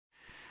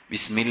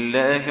بسم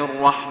الله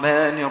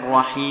الرحمن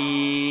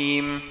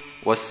الرحيم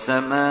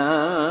والسماء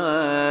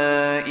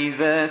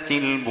ذات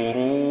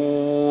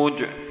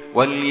البروج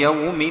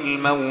واليوم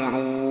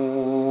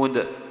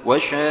الموعود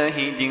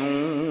وشاهد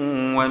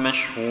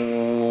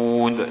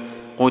ومشهود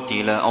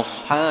قتل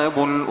أصحاب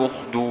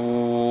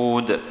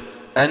الأخدود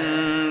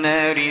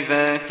النار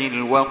ذات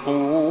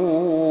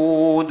الوقود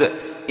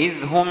إذ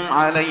هم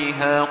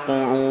عليها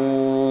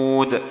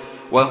قعود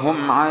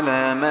وهم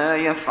على ما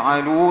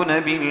يفعلون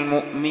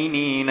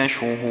بالمؤمنين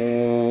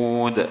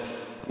شهود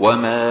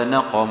وما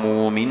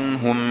نقموا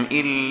منهم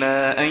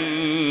إلا أن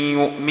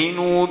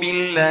يؤمنوا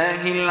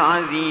بالله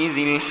العزيز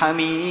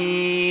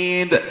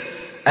الحميد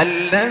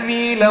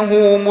الذي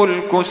له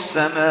ملك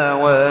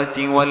السماوات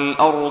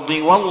والأرض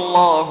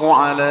والله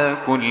على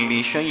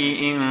كل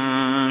شيء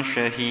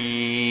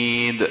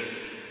شهيد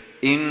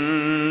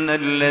إن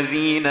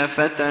الذين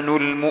فتنوا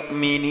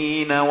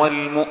المؤمنين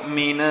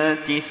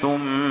والمؤمنات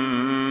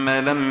ثم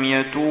لم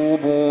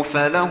يتوبوا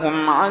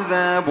فلهم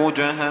عذاب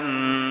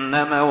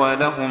جهنم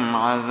ولهم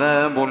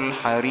عذاب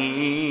الحريق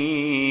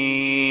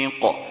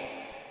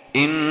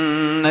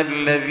إن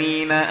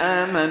الذين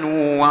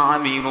آمنوا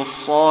وعملوا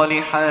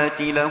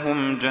الصالحات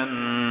لهم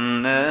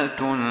جنات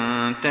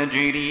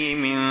تجري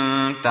من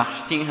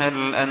تحتها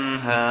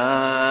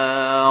الأنهار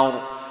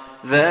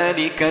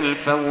ذلك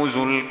الفوز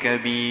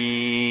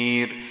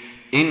الكبير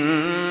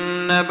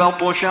إن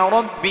بطش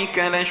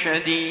ربك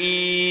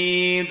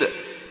لشديد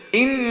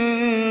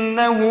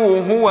إنه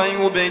هو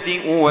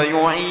يبدئ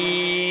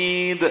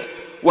ويعيد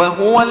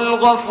وهو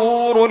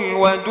الغفور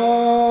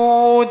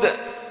الودود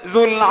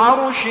ذو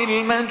العرش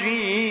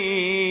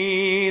المجيد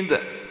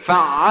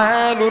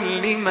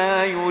فعال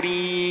لما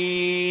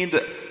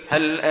يريد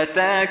هل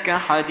أتاك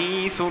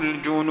حديث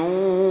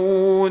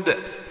الجنود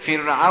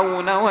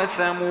فرعون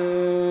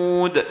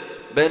وثمود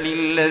بل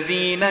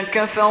الذين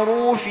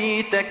كفروا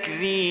في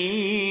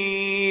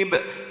تكذيب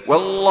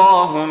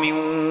والله من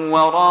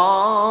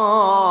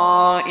ورائهم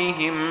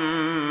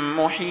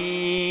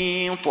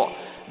محيط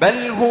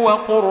بل هو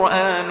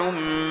قرآن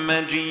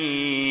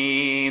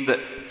مجيد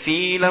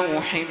في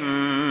لوح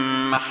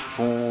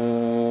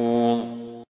محفوظ